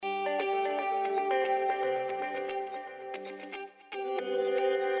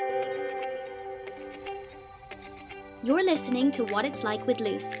You're listening to What It's Like with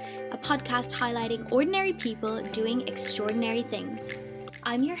Luce, a podcast highlighting ordinary people doing extraordinary things.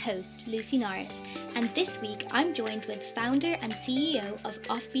 I'm your host, Lucy Norris, and this week I'm joined with founder and CEO of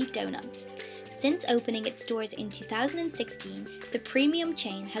Offbeat Donuts. Since opening its doors in 2016, the premium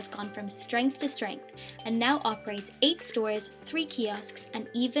chain has gone from strength to strength and now operates 8 stores, 3 kiosks, and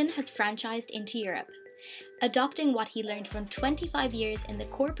even has franchised into Europe. Adopting what he learned from 25 years in the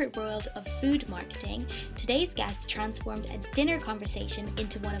corporate world of food marketing, today's guest transformed a dinner conversation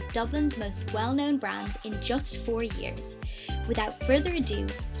into one of Dublin's most well-known brands in just 4 years. Without further ado,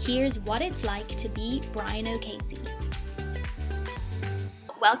 here's what it's like to be Brian O'Casey.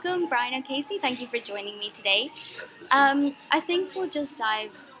 Welcome, Brian O'Casey. Thank you for joining me today. I think we'll just dive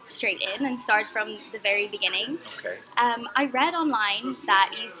straight in and start from the very beginning. Okay. I read online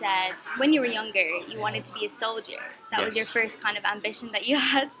that you said when you were younger you wanted to be a soldier. That was your first kind of ambition that you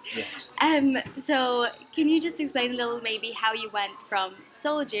had. Yes. So can you just explain a little maybe how you went from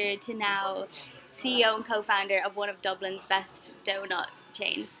soldier to now CEO and co-founder of one of Dublin's best donut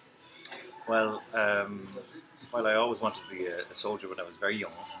chains? Well, I always wanted to be a soldier when I was very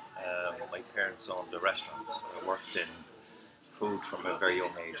young. My parents owned a restaurant. I worked in food from a very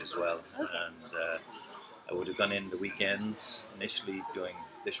young age as well. Okay. And I would have gone in the weekends, initially doing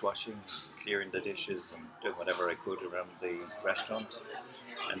dishwashing, clearing the dishes and doing whatever I could around the restaurant.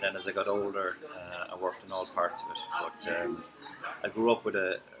 And then as I got older, I worked in all parts of it. But I grew up with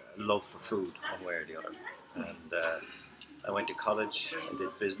a love for food, one way or the other. And I went to college, I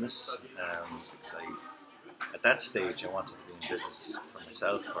did business. Because at that stage, I wanted to be in business for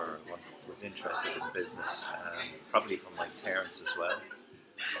myself, or was interested in business, probably from my parents as well.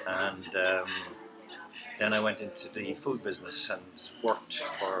 And then I went into the food business and worked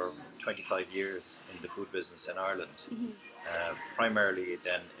for 25 years in the food business in Ireland, primarily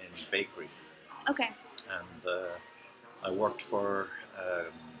then in bakery. Okay. And I worked for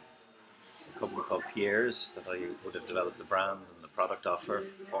a company called Pierre's that I would have developed the brand and the product offer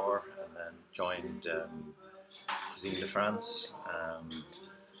for, and then joined Cuisine de France,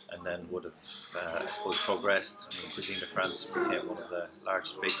 and then would have, I suppose, progressed. I mean, Cuisine de France became one of the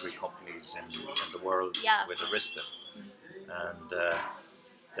largest bakery companies in the world with Arista. And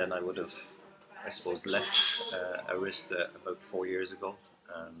then I would have, I suppose, left Arista about 4 years ago.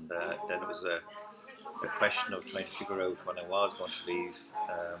 And then it was a question of trying to figure out when I was going to leave,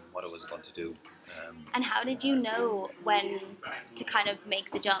 what I was going to do. And how did you know when to kind of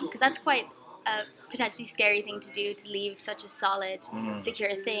make the jump? Because that's quite a potentially scary thing to do, to leave such a solid,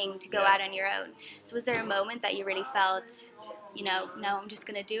 secure thing to go out on your own. So was there a moment that you really felt, no, I'm just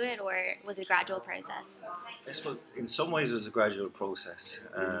going to do it, or was it a gradual process? I suppose in some ways it was a gradual process.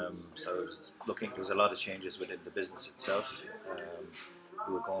 So I was there was a lot of changes within the business itself.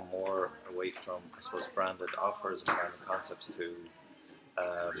 We were going more away from, I suppose, branded offers and branded concepts to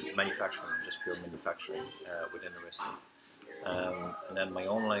manufacturing, just pure manufacturing within Arista. And then my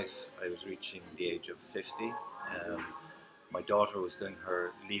own life, I was reaching the age of 50. My daughter was doing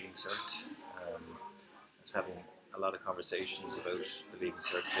her Leaving Cert. I was having a lot of conversations about the Leaving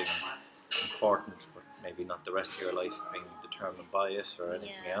Cert being important, but maybe not the rest of your life being determined by it or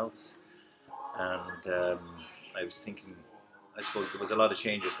anything else. And I was thinking, I suppose there was a lot of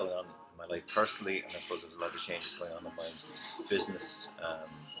changes going on in my life personally, and I suppose there was a lot of changes going on in my business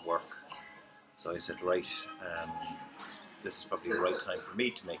work. So I said, right, this is probably the right time for me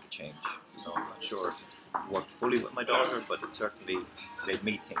to make a change. So I'm not sure it worked fully with my daughter, but it certainly made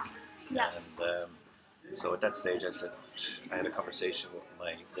me think. Yeah. And so at that stage I had a conversation with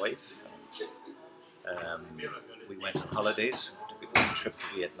my wife. And, we went on holidays, took a trip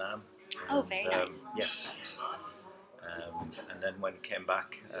to Vietnam. Oh, very nice. Yes. And then when I came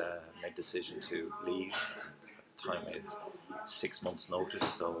back, I made the decision to leave. At the time I had 6 months notice,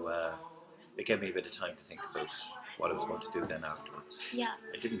 so it gave me a bit of time to think about what I was going to do then afterwards. Yeah.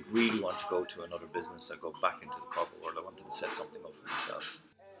 I didn't really want to go to another business or go back into the corporate world. I wanted to set something up for myself.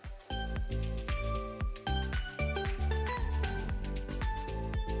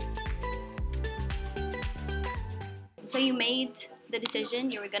 So you made the decision,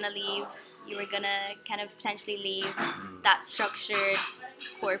 you were going to leave, you were going to kind of potentially leave that structured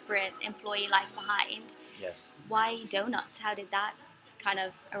corporate employee life behind. Yes. Why donuts? How did that kind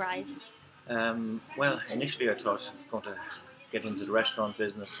of arise? Well, initially I thought I was going to get into the restaurant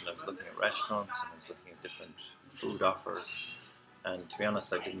business, and I was looking at restaurants and I was looking at different food offers. And to be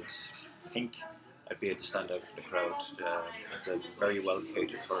honest, I didn't think I'd be able to stand out from the crowd. It's a very well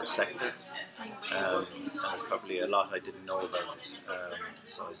catered for sector, and there's probably a lot I didn't know about it.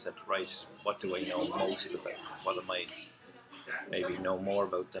 So I said, right, what do I know most about? What am I maybe know more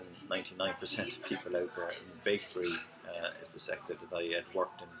about than 99% of people out there. And bakery is the sector that I had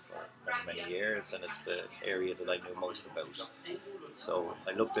worked in for many, many years, and it's the area that I knew most about. So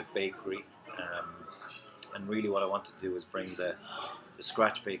I looked at bakery, and really what I wanted to do was bring the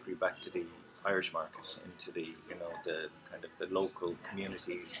scratch bakery back to the Irish market, into the the kind of the local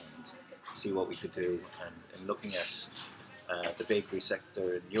communities, and see what we could do. And looking at the bakery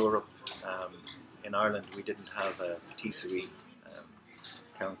sector in Europe, in Ireland we didn't have a patisserie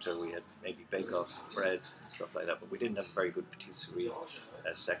counter. We had maybe bake-off breads and stuff like that, but we didn't have a very good patisserie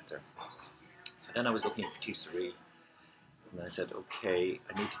sector. So then I was looking at patisserie, and I said, okay,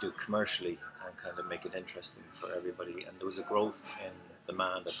 I need to do it commercially and kind of make it interesting for everybody. And there was a growth in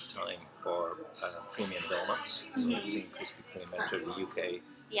demand at the time for premium donuts. So I'd seen Krispy Kreme enter the UK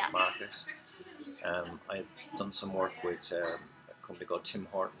market. I had done some work with a company called Tim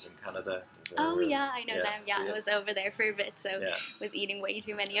Hortons in Canada. Oh yeah, I know them. Yeah, I was over there for a bit, so was eating way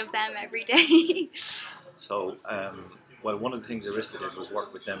too many of them every day. So, well, one of the things Arista did was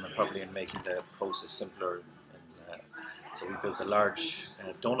work with them, and probably in making the process simpler. So we built a large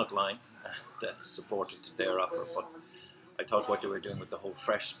donut line that supported their offer, but I thought what they were doing with the whole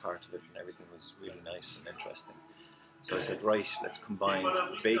fresh part of it and everything was really nice and interesting. So I said, right, let's combine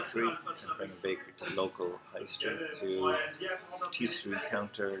bakery and bring bakery to the local high street, to patisserie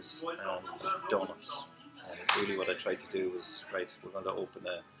counters and donuts. And really what I tried to do was, right, we're going to open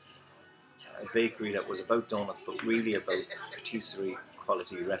a bakery that was about donuts, but really about patisserie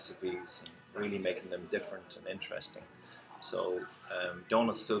quality recipes and really making them different and interesting. So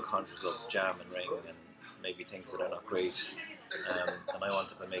donuts still conjures up jam and ring and maybe things that are not great, and I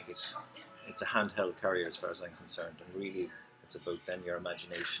wanted to make it's a handheld carrier as far as I'm concerned, and really it's about then your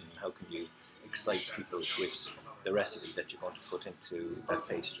imagination and how can you excite people with the recipe that you're going to put into that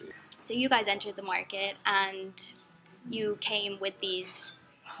pastry. So you guys entered the market and you came with these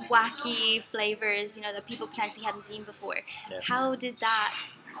wacky flavors, that people potentially hadn't seen before. Yeah. How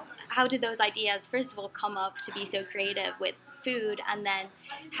did those ideas first of all come up to be so creative with food, and then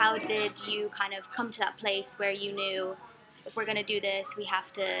how did you kind of come to that place where you knew, if we're going to do this, we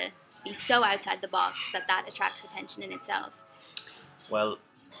have to be so outside the box that attracts attention in itself? Well,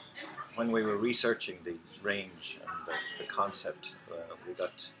 when we were researching the range and the concept, we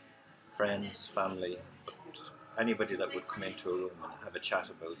got friends, family, anybody that would come into a room and have a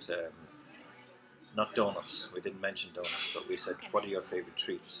chat about not donuts. We didn't mention donuts, but we said, what are your favourite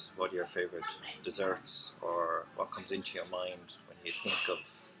treats? What are your favourite desserts? Or what comes into your mind when you think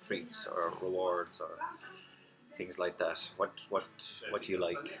of treats or rewards or things like that? What do you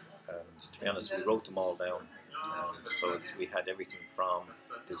like? And to be honest, we wrote them all down. So we had everything from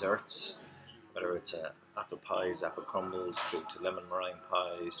desserts, whether it's apple pies, apple crumbles, through to lemon meringue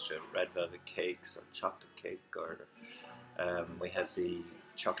pies, to red velvet cakes or chocolate cake, or we had the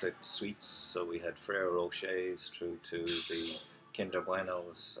chocolate sweets, so we had Ferrero Rochers through to the Kinder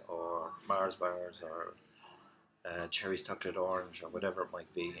Buenos or Mars bars or Cherry's chocolate orange or whatever it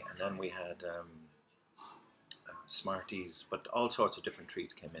might be, and then we had Smarties, but all sorts of different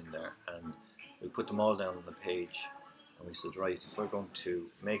treats came in there, and we put them all down on the page, and we said, right, if we're going to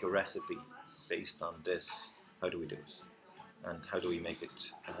make a recipe based on this, how do we do it? And how do we make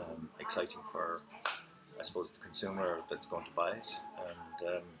it exciting for, I suppose, the consumer that's going to buy it?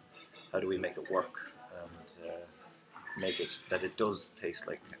 And how do we make it work and make it that it does taste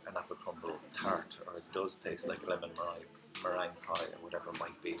like an apple crumble tart, or it does taste like a lemon meringue pie, or whatever it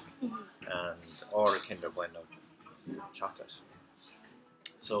might be, or a Kinder Bueno chocolate.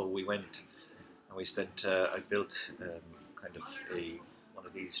 So we went and we spent, I built kind of one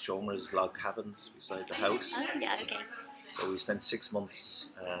of these Schomer's log cabins beside the house. Oh, yeah, okay. So we spent 6 months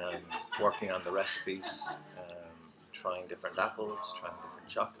working on the recipes, trying different apples, trying different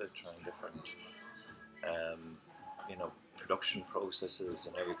chocolate, trying different, production processes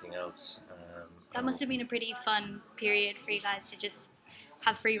and everything else. That must have been a pretty fun period for you guys to just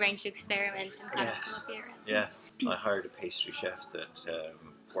have free range to experiment and kind of come up here. Yeah, I hired a pastry chef that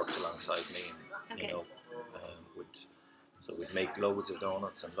worked alongside me, and, so we'd make loads of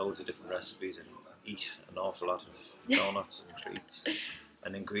donuts and loads of different recipes and eat an awful lot of donuts and treats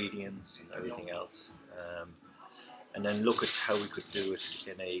and ingredients and everything else, and then look at how we could do it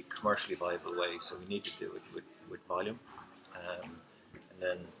in a commercially viable way. So we need to do it with volume, and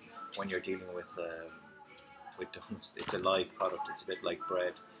then when you're dealing with donuts, it's a live product. It's a bit like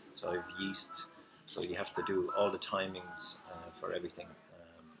bread. So I have yeast, so you have to do all the timings for everything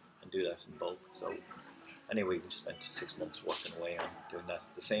and do that in bulk. So anyway, we spent 6 months working away on doing that.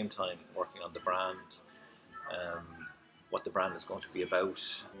 At the same time, working on the brand, what the brand is going to be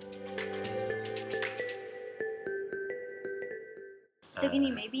about. So can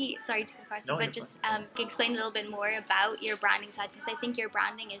you maybe, sorry to compress it, No, but you're just explain a little bit more about your branding side, because I think your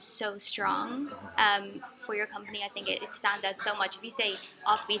branding is so strong for your company. I think it stands out so much. If you say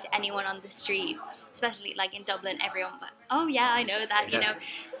Offbeat to anyone on the street, especially like in Dublin, everyone, but oh yeah, I know that, you know.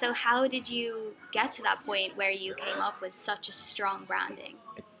 So how did you get to that point where you came up with such a strong branding?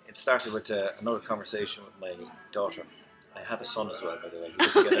 It started with another conversation with my daughter. I have a son as well, by the way. He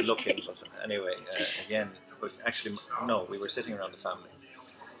didn't get a look in, but anyway, again, actually, no, we were sitting around the family.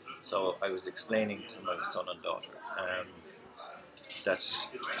 So I was explaining to my son and daughter that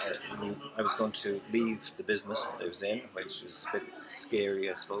I was going to leave the business that I was in, which was a bit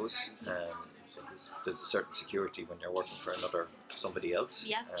scary, I suppose. Because there's a certain security when you're working for somebody else,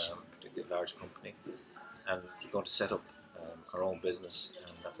 particularly a large company, and we're going to set up our own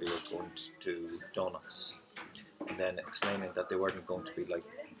business, and that we were going to do donuts. And then explaining that they weren't going to be like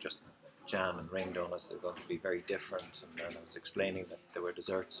just jam and rain donuts, they were going to be very different. And then I was explaining that there were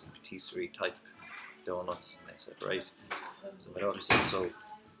desserts and patisserie type donuts, and they said, right. So my daughter said, so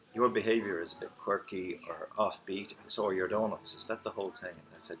your behaviour is a bit quirky or offbeat, and so are your donuts. Is that the whole thing?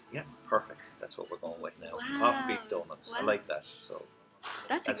 And I said, yeah, perfect. That's what we're going with now. Wow. Offbeat donuts. Wow. I like that. So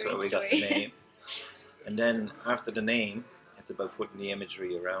that's where we got the name. And then after the name, it's about putting the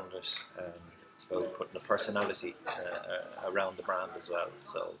imagery around it. It's about putting a personality around the brand as well.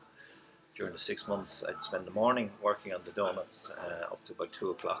 So during the 6 months, I'd spend the morning working on the donuts up to about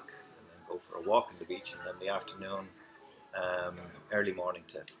 2 o'clock, and then go for a walk on the beach, and then the afternoon, early morning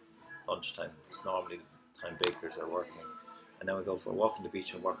to lunchtime. It's normally the time bakers are working. And then we go for a walk on the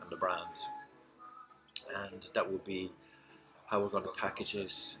beach and work on the brand. And that would be how we're going to package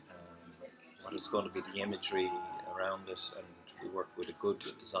it, what is going to be the imagery around it, and we worked with a good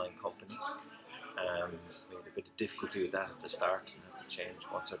design company. We had a bit of difficulty with that at the start and had to change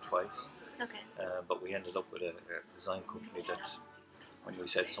once or twice. Okay. But we ended up with a design company that, when we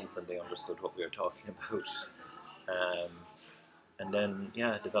said something, they understood what we were talking about. And then,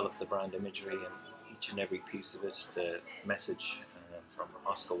 developed the brand imagery and each and every piece of it, the message from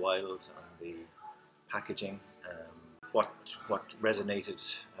Oscar Wilde and the packaging, what resonated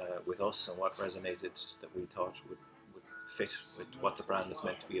with us and what resonated that we thought would fit with what the brand is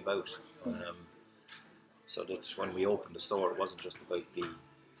meant to be about. So that when we opened the store, it wasn't just about the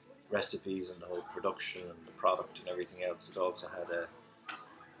recipes and the whole production and the product and everything else. It also had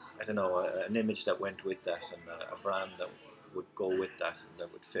an image that went with that, and a brand that would go with that and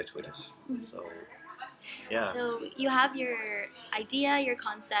that would fit with it. So, yeah. So you have your idea, your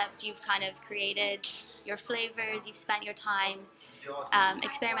concept, you've kind of created your flavors, you've spent your time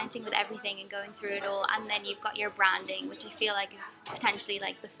experimenting with everything and going through it all, and then you've got your branding, which I feel like is potentially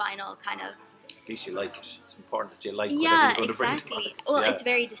like the final kind of... At least you like it. It's important that you like whatever you're going to bring to market. Well, it's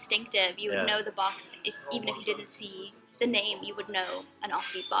very distinctive. You would know the box, even if you didn't see the name, you would know an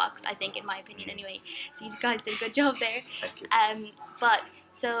Offbeat box, I think, in my opinion anyway. So you guys did a good job there. Thank you. But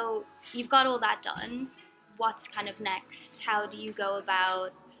so you've got all that done. What's kind of next? How do you go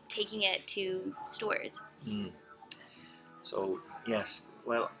about taking it to stores? So yes,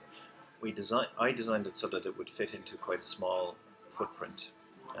 well, I designed it so that it would fit into quite a small footprint.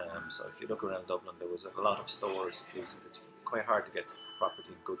 So if you look around Dublin, there was a lot of stores. It's quite hard to get property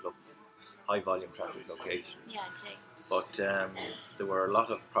in good high volume traffic location. Yeah, I'd say. But there were a lot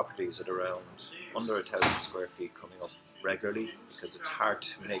of properties at around under 1,000 square feet coming up regularly, because it's hard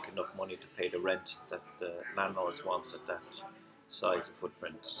to make enough money to pay the rent that the landlords want at that size of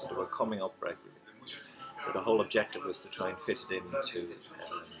footprint. So they were coming up regularly. So the whole objective was to try and fit it into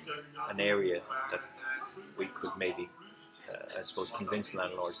an area that we could maybe, I suppose, convince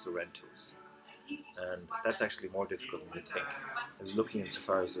landlords to rent to us. And that's actually more difficult than you'd think. I was looking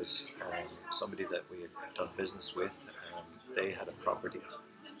insofar as there's somebody that we had done business with, they had a property,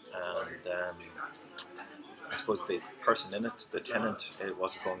 and I suppose the person in it, the tenant, it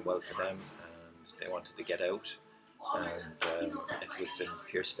wasn't going well for them, and they wanted to get out, and it was in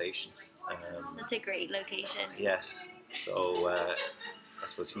Pier Station. That's a great location. Yes, so I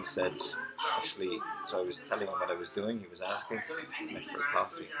suppose he said, actually, so I was telling him what I was doing, he was asking, I met for a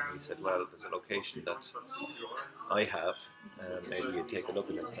coffee, and he said, well, there's a location that I have, maybe you'd take a look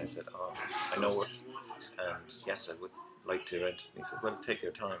at it. And I said, oh, I know it, and yes, I would like to rent. And he said, well, take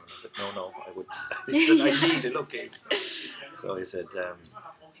your time. And I said, no, I would. He said, I need a location. So he said,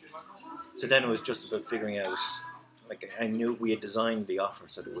 so then it was just about figuring out, like, I knew we had designed the offer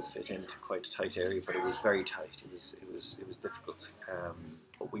so that it would fit into quite a tight area, but it was very tight. It was difficult.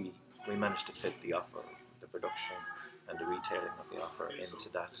 But we managed to fit the offer, the production and the retailing of the offer into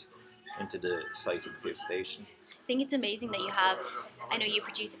that into the site of the station. I think it's amazing that you have, I know you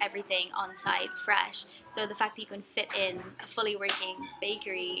produce everything on site fresh, so the fact that you can fit in a fully working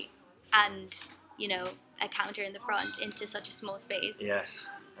bakery and, you know, a counter in the front into such a small space. Yes.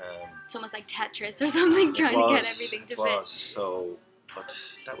 It's almost like Tetris or something, trying to get everything to fit. So, but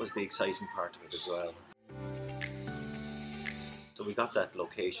that was the exciting part of it as well. So we got that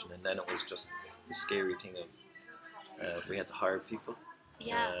location, and then it was just the scary thing of we had to hire people.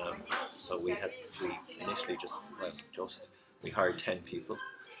 Yeah. So we initially we hired 10 people.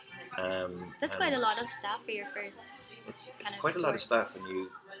 That's quite a lot of staff for your first. It's quite a lot of staff, and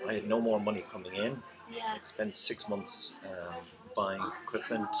I had no more money coming in. Yeah. I'd spent 6 months buying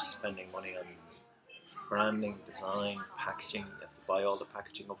equipment, spending money on branding, design, packaging. You have to buy all the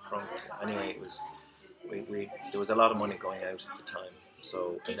packaging up front. Anyway, it was there was a lot of money going out at the time.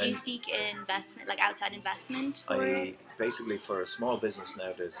 So did you seek investment, like outside investment? Basically, for a small business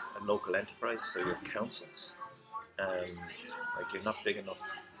now, there's a local enterprise, so your councils. Like you're not big enough.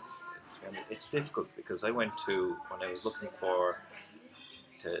 It's difficult because when I was looking for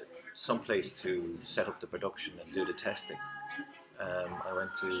some place to set up the production and do the testing, I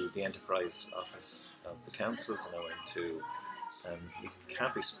went to the enterprise office of the councils, and I went to, you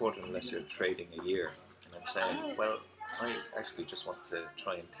can't be supported unless you're trading a year. And I'm saying, well, I actually just want to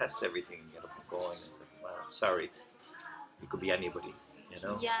try and test everything and get up and going. And well, sorry, you could be anybody, you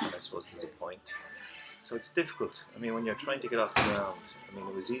know? Yeah. And I suppose there's a point. So it's difficult. I mean, when you're trying to get off the ground, I mean,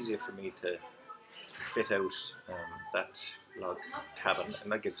 it was easier for me to fit out that log cabin. And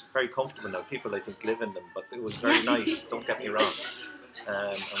like, it's very comfortable now. People, I think, live in them, but it was very nice, don't get me wrong.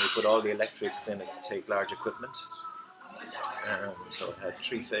 And we put all the electrics in it to take large equipment. So it had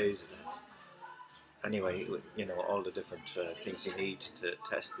 3-phase, anyway, you know, all the different things you need to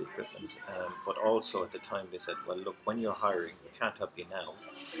test the equipment. But also at the time they said, well, look, when you're hiring, we can't help you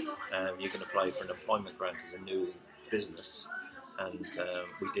now. You can apply for an employment grant as a new business. And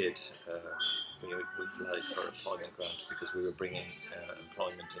we did. We applied for employment grant because we were bringing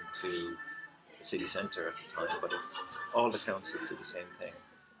employment into the city centre at the time. But all the councils do the same thing.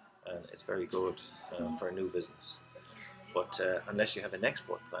 And it's very good for a new business. But unless you have an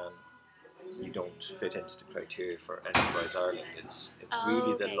export plan, you don't fit into the criteria for Enterprise Ireland. It's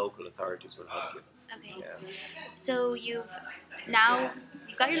really the local authorities will help you. Okay. Yeah. So you've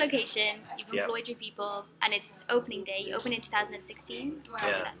got your location, you've employed your people, and it's opening day. You opened in 2016?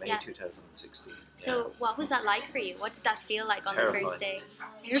 Yeah, May 2016. So what was that like for you? What did that feel like on Terrifying. the first day?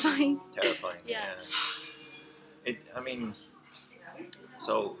 Terrifying? Terrifying, Yeah.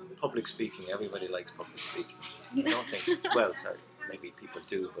 So public speaking, everybody likes public speaking. I don't think, well, sorry, maybe people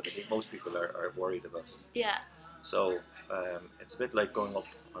do, but I think most people are worried about it. Yeah. So it's a bit like going up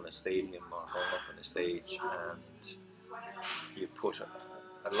on a stadium or going up on a stage, and you put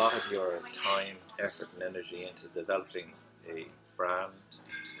a lot of your time, effort and energy into developing a brand,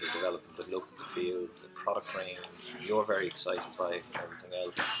 to developing the look, the feel, the product range. You're very excited by everything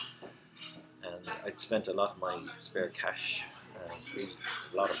else. And I'd spent a lot of my spare cash,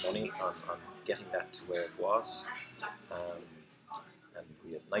 a lot of money on getting that to where it was. And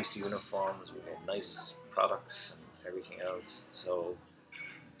we had nice uniforms, we had nice products and everything else. So,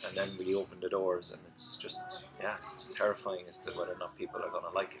 and then we opened the doors, and it's just, it's terrifying as to whether or not people are going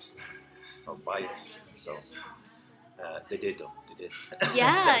to like it or buy it. So they did though, they did.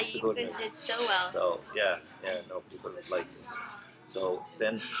 Yeah, you guys did so well. So people liked it. So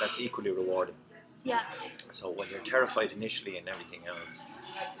then that's equally rewarding. Yeah. So when you're terrified initially and everything else,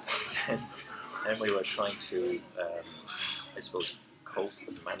 then we were trying to, I suppose, cope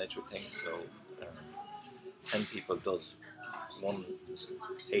and manage with things. So 10 people does one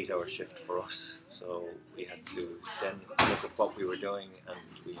 8-hour shift for us. So we had to then look at what we were doing, and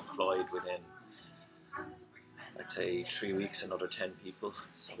we employed within, I'd say, 3 weeks another 10 people.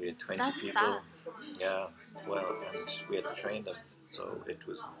 So we had 20 That's people. Fast. Yeah, well, and we had to train them. So it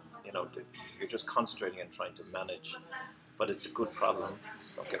was, you're just concentrating and trying to manage. But it's a good problem,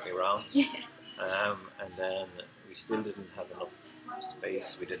 don't get me wrong. Yeah. And then we still didn't have enough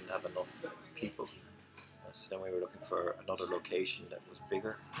space, we didn't have enough people. So then we were looking for another location that was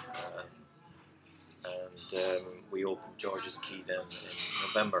bigger. And we opened George's Quay then in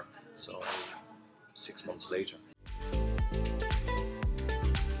November, so 6 months later.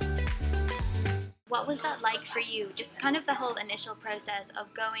 What was that like for you? Just kind of the whole initial process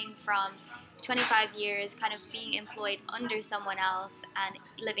of going from 25 years kind of being employed under someone else and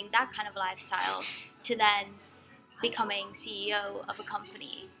living that kind of lifestyle to then becoming CEO of a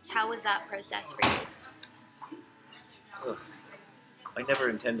company. How was that process for you? I never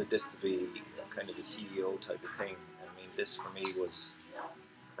intended this to be a kind of a CEO type of thing. I mean, this for me was,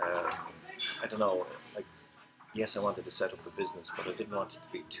 um, I don't know, like, yes, I wanted to set up a business, but I didn't want it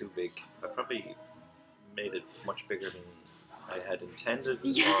to be too big. I probably made it much bigger than I had intended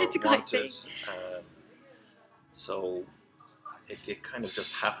Yeah, or it's quite wanted. big. So it kind of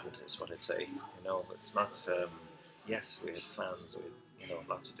just happened, is what I'd say. It's not. Yes, we had plans. We had,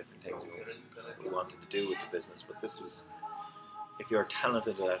 lots of different things we wanted to do with the business, but this was. If you're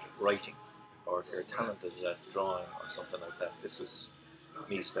talented at writing, or if you're talented at drawing, or something like that, this was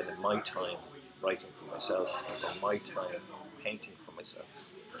me spending my time writing for myself and my time painting for myself.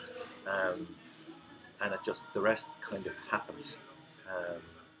 And it just, the rest kind of happened.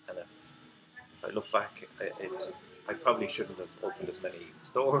 And if I look back, I probably shouldn't have opened as many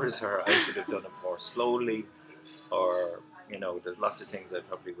stores, or I should have done it more slowly, or there's lots of things I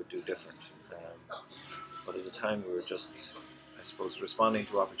probably would do different. But at the time, we were just, I suppose, responding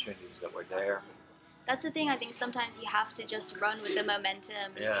to opportunities that were there. That's the thing. I think sometimes you have to just run with the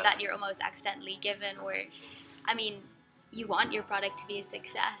momentum that you're almost accidentally given, or, I mean, you want your product to be a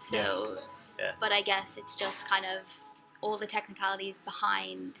success, so, Yes. Yeah. But I guess it's just kind of all the technicalities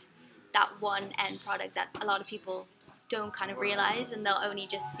behind that one end product that a lot of people don't kind of realize, and they'll only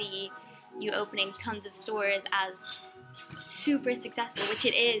just see you opening tons of stores as super successful, which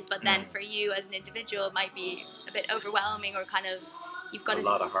it is, but then for you as an individual, it might be a bit overwhelming, or kind of you've got a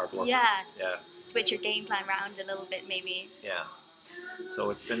lot of hard work. Yeah. Switch your game plan around a little bit, maybe. Yeah. So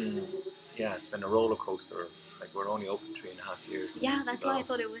it's been a roller coaster of, like, we're only open 3.5 years now. Yeah, that's why I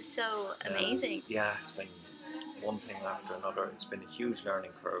thought it was so amazing. Yeah, it's been one thing after another. It's been a huge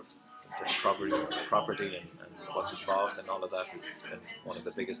learning curve. Property and what's involved in all of that has been one of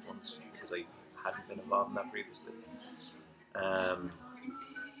the biggest ones, because I hadn't been involved in that previously.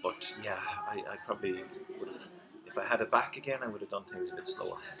 But yeah, I probably would have, if I had it back again, I would have done things a bit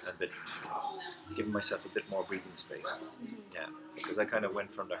slower, given myself a bit more breathing space. Yeah, because I kind of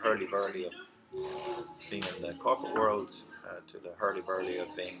went from the hurly-burly of being in the corporate world to the hurly-burly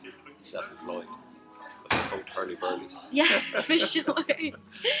of being self-employed. Both hurly-burlies. Yeah, for sure.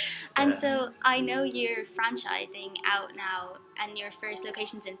 And so I know you're franchising out now, and your first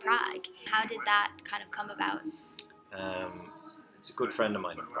location's in Prague. How did that kind of come about? It's a good friend of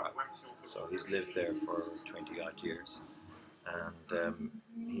mine in Prague, so he's lived there for 20 odd years, and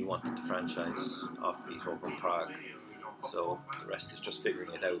he wanted to franchise Offbeat over in Prague. So the rest is just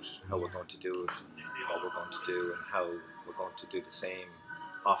figuring it out, how we're going to do it, what we're going to do, and how we're going to do the same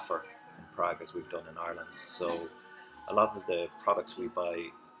offer in Prague as we've done in Ireland. So a lot of the products we buy,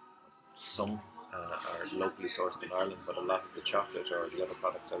 some are locally sourced in Ireland, but a lot of the chocolate or the other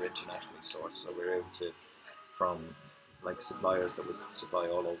products are internationally sourced. So we're able to, from like suppliers that would supply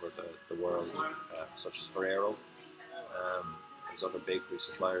all over the world, such as Ferrero. There's other bakery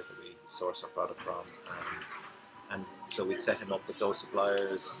suppliers that we source our product from, and so we'd set him up with those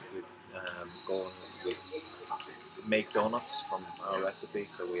suppliers. We'd go and we'd make donuts from our recipe,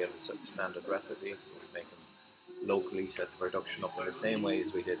 so we have a certain standard recipe, so we make them locally, set the production up in the same way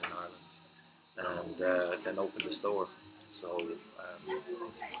as we did in Ireland, and then open the store. So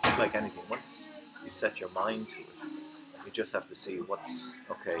it's like anything, once you set your mind to it, you just have to see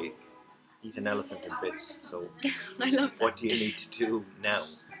eat an elephant in bits. So I love that. What do you need to do now?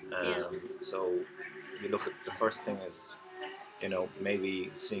 So you look at, the first thing is,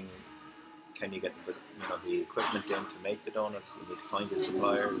 maybe seeing, can you get the equipment in to make the donuts? You need to find the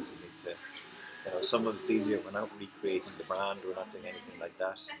suppliers. You need to, some of it's easier. We're not recreating the brand. We're not doing anything like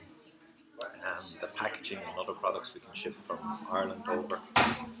that. The packaging and other products we can ship from Ireland over.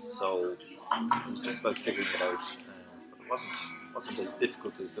 So it was just about figuring it out. But it wasn't as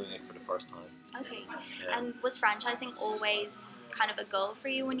difficult as doing it for the first time. Okay. Yeah. And was franchising always kind of a goal for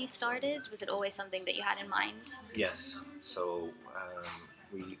you when you started? Was it always something that you had in mind? Yes. So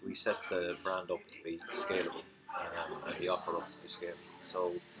we set the brand up to be scalable, and the offer up to be scalable.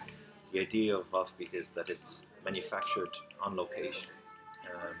 So the idea of Offbeat is that it's manufactured on location.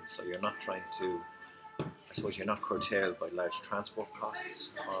 So you're not trying to, I suppose you're not curtailed by large transport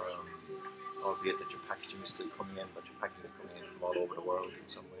costs, or albeit that your packaging is still coming in, but your packaging is coming in from all over the world in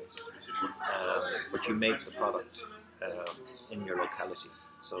some ways. But you make the product in your locality.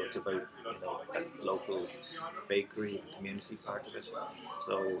 So it's about that local bakery community part of it.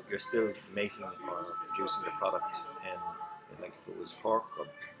 So you're still making or producing the product in like if it was Cork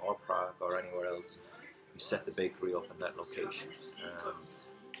or Prague or anywhere else, you set the bakery up in that location.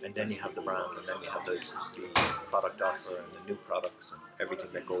 And then you have the brand, and then you have the product offer and the new products and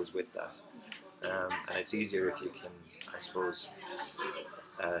everything that goes with that. And it's easier if you can, I suppose,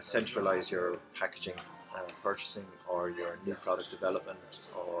 centralize your packaging purchasing, or your new product development,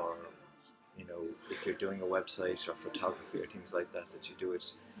 or if you're doing a website or photography or things like that, that you do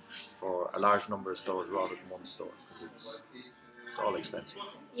it for a large number of stores rather than one store, because it's all expensive.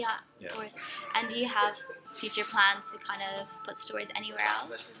 Yeah, of course. And do you have future plans to kind of put stores anywhere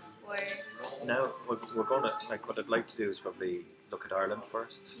else? Or Now we're going to, like, what I'd like to do is probably look at Ireland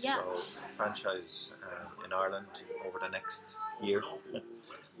first. Yeah. So franchise in Ireland over the next year.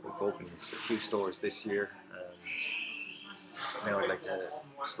 We've opened a few stores this year. Now I'd like to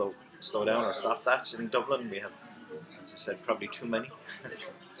slow down or stop that in Dublin. We have, as I said, probably too many.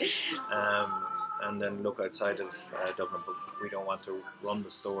 And then look outside of Dublin, but we don't want to run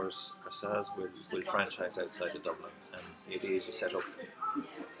the stores ourselves. We'll franchise outside of Dublin, and the idea is you set up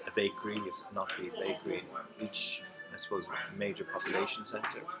a bakery, if not the bakery, in each, I suppose, major population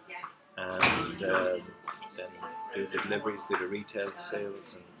centre, and then do the deliveries, do the retail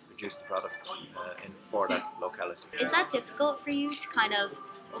sales, and produce the product for that locality. is that difficult for you to kind of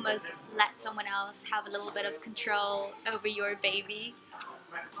almost let someone else have a little bit of control over your baby?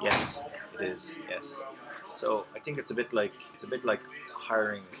 Yes, it is. Yes. So I think it's a bit like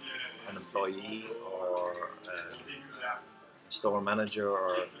hiring an employee or a store manager,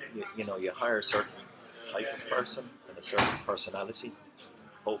 or you hire a certain type of person and a certain personality.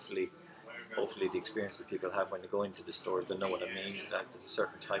 Hopefully the experience that people have when they go into the store, they know what I mean. That there's a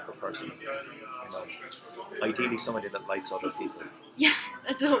certain type of person. Ideally somebody that likes other people. Yeah,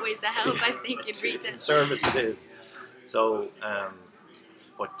 that's always a help, I think, in retail. In service it is. So.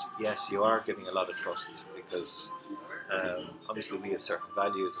 But yes, you are giving a lot of trust, because obviously we have certain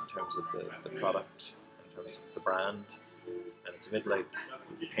values in terms of the product, in terms of the brand, and it's a bit like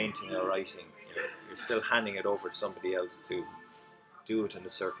painting or writing. You're still handing it over to somebody else to do it in a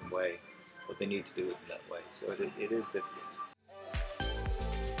certain way, but they need to do it in that way. So it is difficult.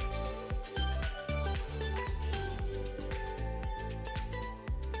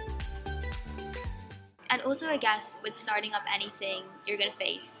 And also, I guess, with starting up anything, you're going to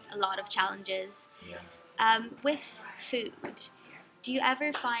face a lot of challenges. Yeah. With food, do you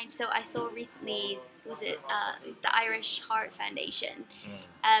ever find, so I saw recently, was it the Irish Heart Foundation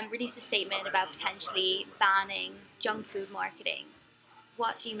released a statement about potentially banning junk food marketing.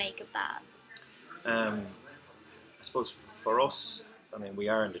 What do you make of that? I suppose for us, I mean, we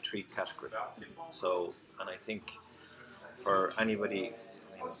are in the treat category. So, and I think for anybody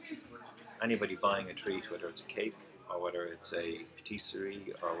buying a treat, whether it's a cake or whether it's a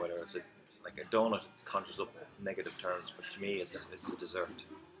patisserie or whether it's like a donut, conjures up negative terms, but to me it's a dessert.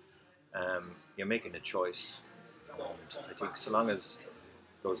 You're making a choice, and I think so long as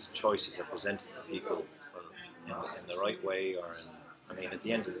those choices are presented to people in the right way, at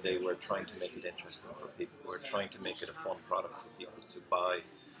the end of the day, we're trying to make it interesting for people. We're trying to make it a fun product for people to buy.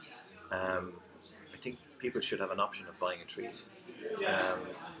 I think people should have an option of buying a treat.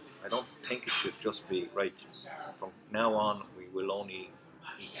 I don't think it should just be, right, from now on we will only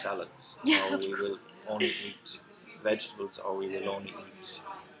eat salads, or we will only eat vegetables, or we will only eat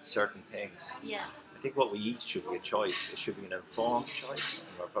certain things. Yeah. I think what we eat should be a choice. It should be an informed choice,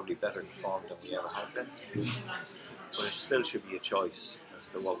 and we're probably better informed than we ever have been. But it still should be a choice as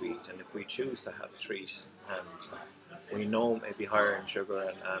to what we eat. And if we choose to have a treat, and we know maybe higher in sugar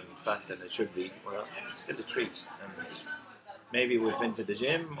and fat than it should be, well, it's still a treat. And maybe we've been to the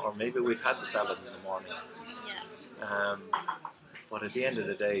gym, or maybe we've had the salad in the morning. Yeah. But at the end of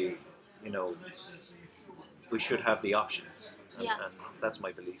the day, we should have the options. And that's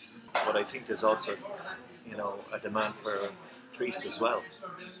my belief. But I think there's also, a demand for treats as well.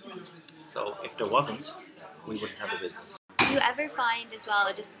 So if there wasn't, we wouldn't have a business. Do you ever find as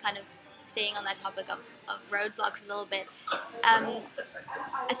well, just kind of staying on that topic of roadblocks a little bit,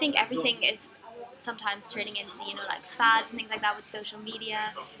 I think everything is sometimes turning into, like fads and things like that with social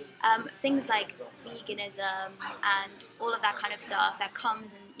media, things like veganism and all of that kind of stuff that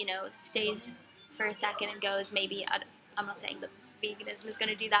comes and, stays for a second and goes. Maybe, I'm not saying that veganism is going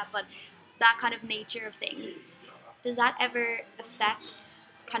to do that, but that kind of nature of things, does that ever affect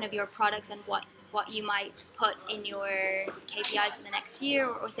kind of your products and what you might put in your KPIs for the next year,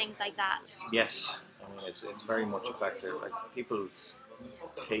 or things like that? Yes, it's very much a factor. Like, people's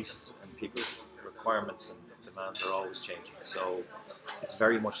tastes and people's requirements and demands are always changing, so it's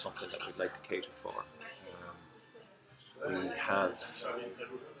very much something that we'd like to cater for. We have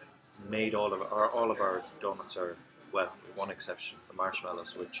made all of our donuts are, well, with one exception, the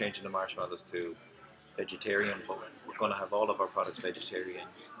marshmallows. We're changing the marshmallows to vegetarian, but we're going to have all of our products vegetarian.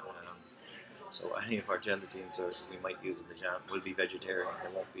 So any of our gelatines we might use in the jam will be vegetarian.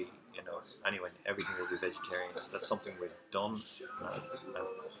 There won't be, anyway, everything will be vegetarian. So that's something we've done,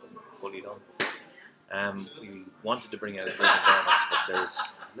 fully done. We wanted to bring out vegan donuts, but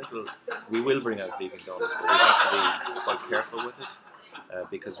there's we will bring out vegan donuts, but we have to be quite careful with it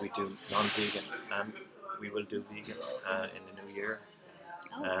because we do non-vegan and we will do vegan in the new year.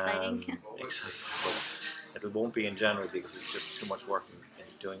 Oh, exciting. Exciting, but it won't be in January because it's just too much work in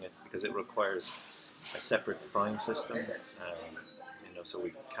doing it, because it requires a separate frying system, so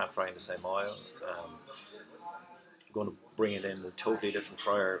we can't fry in the same oil. Going to bring it in a totally different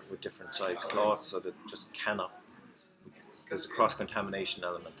fryer with different size cloths, so that just cannot. There's a cross-contamination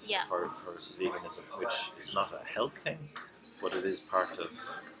element for veganism, which is not a health thing, but it is part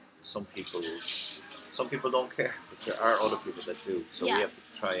of some people. Some people don't care, but there are other people that do. So we have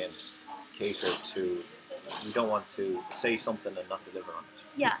to try and cater to. We don't want to say something and not deliver on it.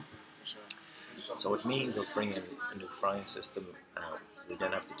 Yeah, for sure. So it means us bringing a new frying system. We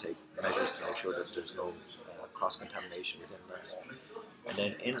then have to take measures to make sure that there's no cross-contamination within that. And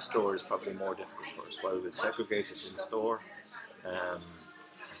then in-store is probably more difficult for us. While we'll segregate it in-store,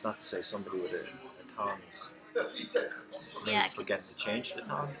 it's not to say somebody with a tongs may forget to change the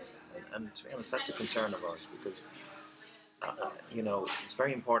tongs. And to be honest, that's a concern of ours, because it's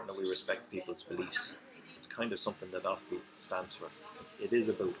very important that we respect people's beliefs. It's kind of something that Offbeat stands for. It is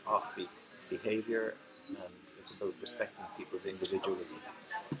about offbeat behaviour, and it's about respecting people's individualism.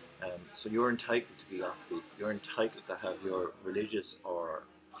 So you're entitled to be offbeat. You're entitled to have your religious or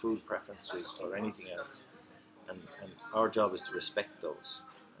food preferences or anything else, and our job is to respect those.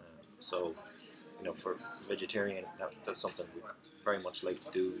 So for vegetarian, that's something we very much like to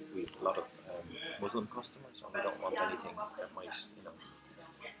do. We have a lot of Muslim customers, and we don't want anything that might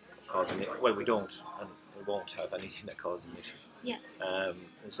cause an issue. Well, we don't, and we won't have anything that causes an issue. Yeah.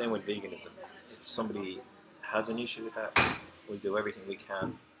 The same with veganism. If somebody has an issue with that, we'll do everything we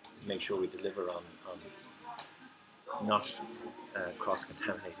can to make sure we deliver on not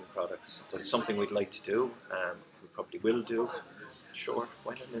cross-contaminating products. But it's something we'd like to do. We probably will do. Sure,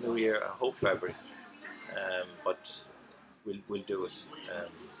 when in the new year? I hope February. But we'll do it.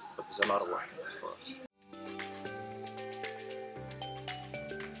 But there's a lot of work in it for us.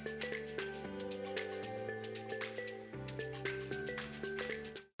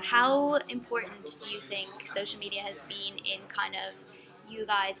 How important do you think social media has been in kind of you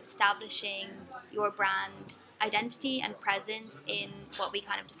guys establishing your brand identity and presence in what we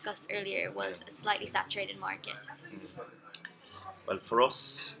kind of discussed earlier was a slightly saturated market? Well, for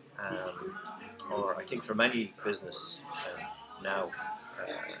us, or I think for many business now,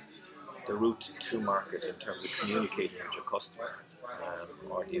 the route to market in terms of communicating with your customer,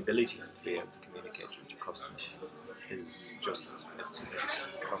 or the ability to be able to communicate with your customer, is just it's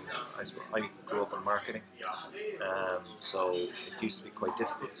from I grew up in marketing, so it used to be quite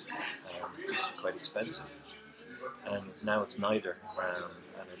difficult, it used to be quite expensive, and now it's neither,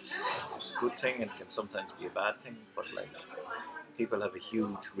 and it's a good thing and can sometimes be a bad thing, but people have a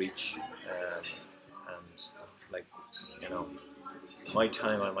huge reach, and my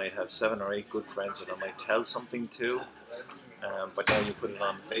time I might have 7 or 8 good friends that I might tell something to, but now you put it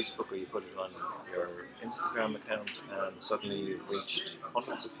on Facebook or you put it on your Instagram account, and suddenly you've reached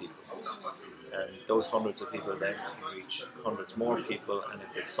hundreds of people, and those hundreds of people then can reach hundreds more people, and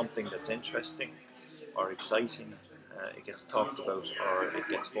if it's something that's interesting or exciting, it gets talked about, or it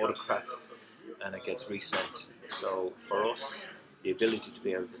gets photographed and it gets resent. So for us, the ability to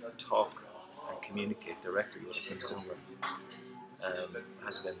be able to talk and communicate directly with a consumer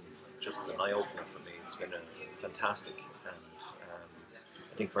has been just an eye-opener for me. It's been fantastic, and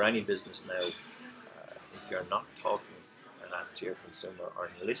I think for any business now, if you're not talking to your consumer or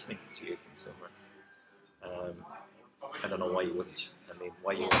listening to your consumer, I don't know why you wouldn't. I mean,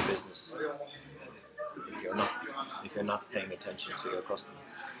 why you own business if you're not paying attention to your customer?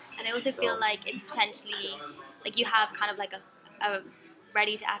 And I also feel like it's potentially you have kind of a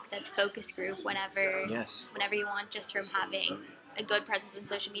ready to access focus group whenever you want, just from having a good presence on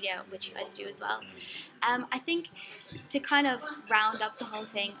social media, which you guys do as well. I think to kind of round up the whole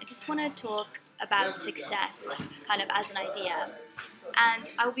thing, I just want to talk about success kind of as an idea,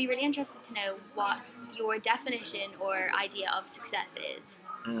 and I would be really interested to know what your definition or idea of success is.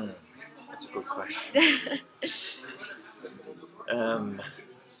 That's a good question.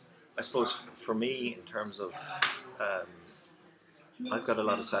 I suppose for me, in terms of I've got a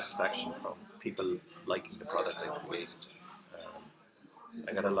lot of satisfaction from people liking the product I created.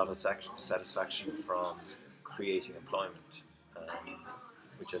 I got a lot of satisfaction from creating employment,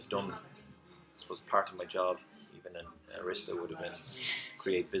 which I've done. I suppose part of my job, even in Arista, would have been to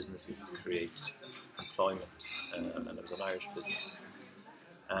create businesses, to create employment, and it was an Irish business.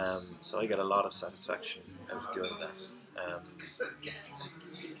 So I get a lot of satisfaction out of doing that.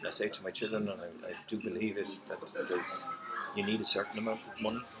 I say to my children, and I do believe it, that there's you need a certain amount of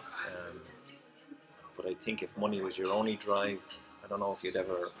money. But I think if money was your only drive, I don't know if you'd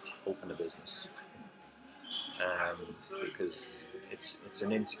ever open a business, because it's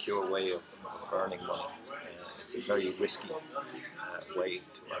an insecure way of earning money. It's a very risky way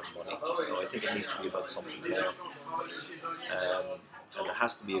to earn money. So I think it needs to be about something more, and there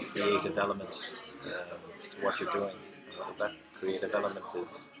has to be a creative element to what you're doing. That creative element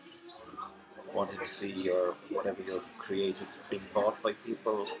is wanting to see your whatever you've created being bought by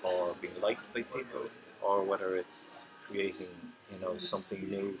people or being liked by people, or whether it's creating something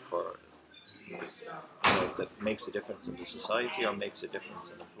new for that makes a difference in the society or makes a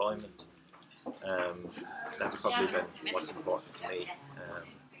difference in employment. That's probably been what's important to me,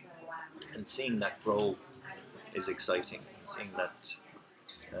 and seeing that grow is exciting. Seeing that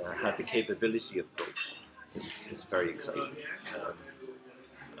have the capability of growth is very exciting.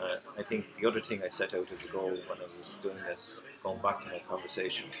 I think the other thing I set out as a goal when I was doing this, going back to my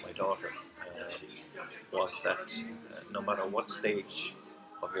conversation with my daughter, was that no matter what stage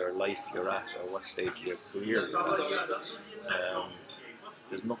of your life you're at or what stage of your career you're at,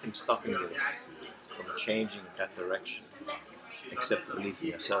 there's nothing stopping you from changing that direction except the belief in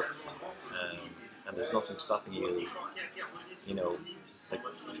yourself. And there's nothing stopping you, like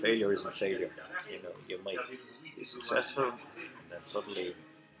failure isn't failure. You might be successful and then suddenly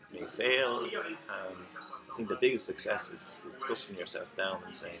you fail. I think the biggest success is dusting yourself down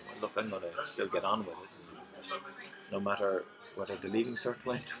and saying, well, look, I'm going to still get on with it. No matter whether the leaving cert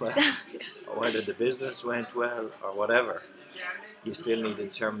went well or whether the business went well or whatever, you still need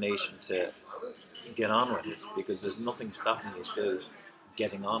determination to get on with it, because there's nothing stopping you still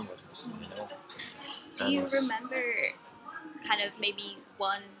getting on with it. Do you remember kind of maybe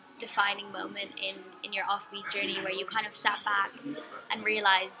one defining moment in your offbeat journey where you kind of sat back and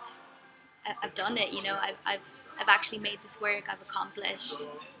realized, I've done it, I've actually made this work, I've accomplished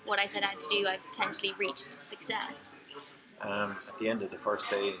what I set out to do, I've potentially reached success? At the end of the first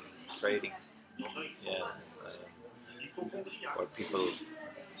day in trading, where people,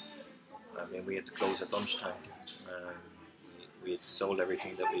 we had to close at lunchtime. We had sold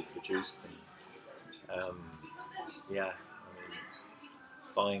everything that we produced, and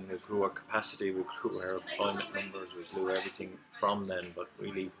fine, we grew our capacity, we grew our employment numbers, we grew everything from then. But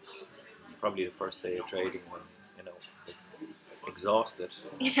really, probably the first day of trading, when exhausted,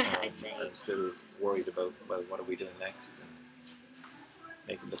 I'd say, and still worried about, well, what are we doing next, and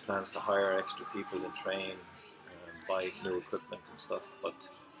making the plans to hire extra people and train, buy new equipment and stuff. But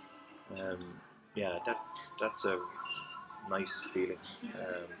that's a nice feeling,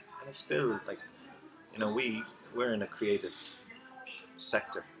 and it's still like, we're in a creative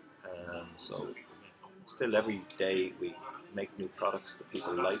sector, so still every day we make new products that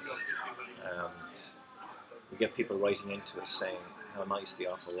people like. We get people writing into us saying how nice the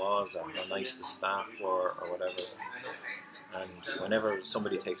offer was, or how nice the staff were, or whatever. And whenever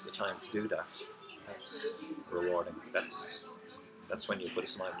somebody takes the time to do that, that's rewarding. That's when you put a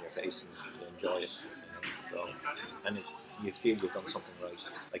smile on your face and you enjoy it. And you feel you've done something right.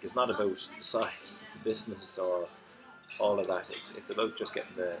 Like, it's not about the size, the business, or all of that. It's about just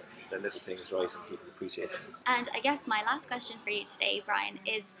getting the little things right and people appreciating it. And I guess my last question for you today, Brian,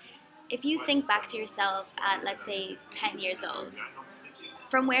 is if you think back to yourself at, let's say, 10 years old,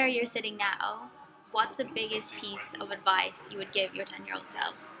 from where you're sitting now, what's the biggest piece of advice you would give your 10-year-old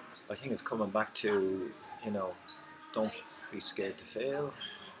self? I think it's coming back to, don't be scared to fail,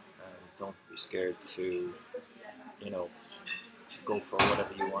 and don't be scared to, go for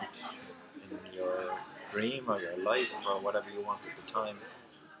whatever you want in your dream or your life or whatever you want at the time,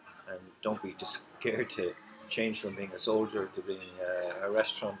 and don't be just scared to change from being a soldier to being a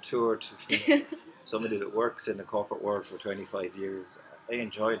restaurateur to being somebody that works in the corporate world for 25 years. I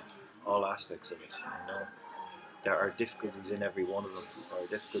enjoyed all aspects of it. There are difficulties in every one of them. There are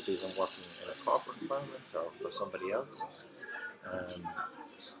difficulties in working in a corporate environment or for somebody else,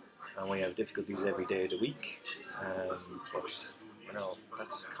 and we have difficulties every day of the week. But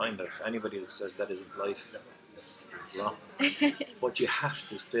that's kind of, anybody that says that isn't life is wrong. But you have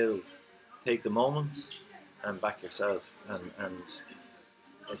to still take the moments and back yourself, and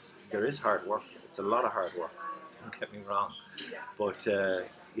there is hard work. It's a lot of hard work, don't get me wrong, but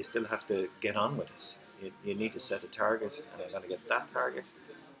you still have to get on with it. You need to set a target, and I'm going to get that target,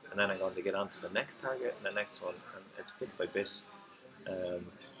 and then I'm going to get on to the next target and the next one, and it's bit by bit,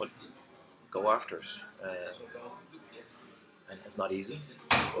 but go after it. And it's not easy,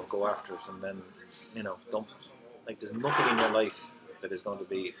 but go after it, and then don't, like, there's nothing in your life that is going to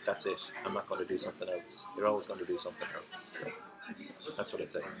be, that's it, I'm not going to do something else. You're always going to do something else. So that's what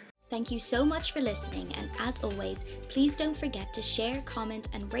I'd say. Thank you so much for listening, and as always, please don't forget to share, comment,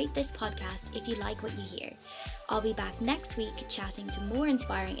 and rate this podcast if you like what you hear. I'll be back next week chatting to more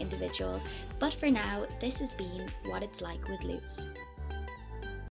inspiring individuals, but for now, this has been What It's Like with Luce.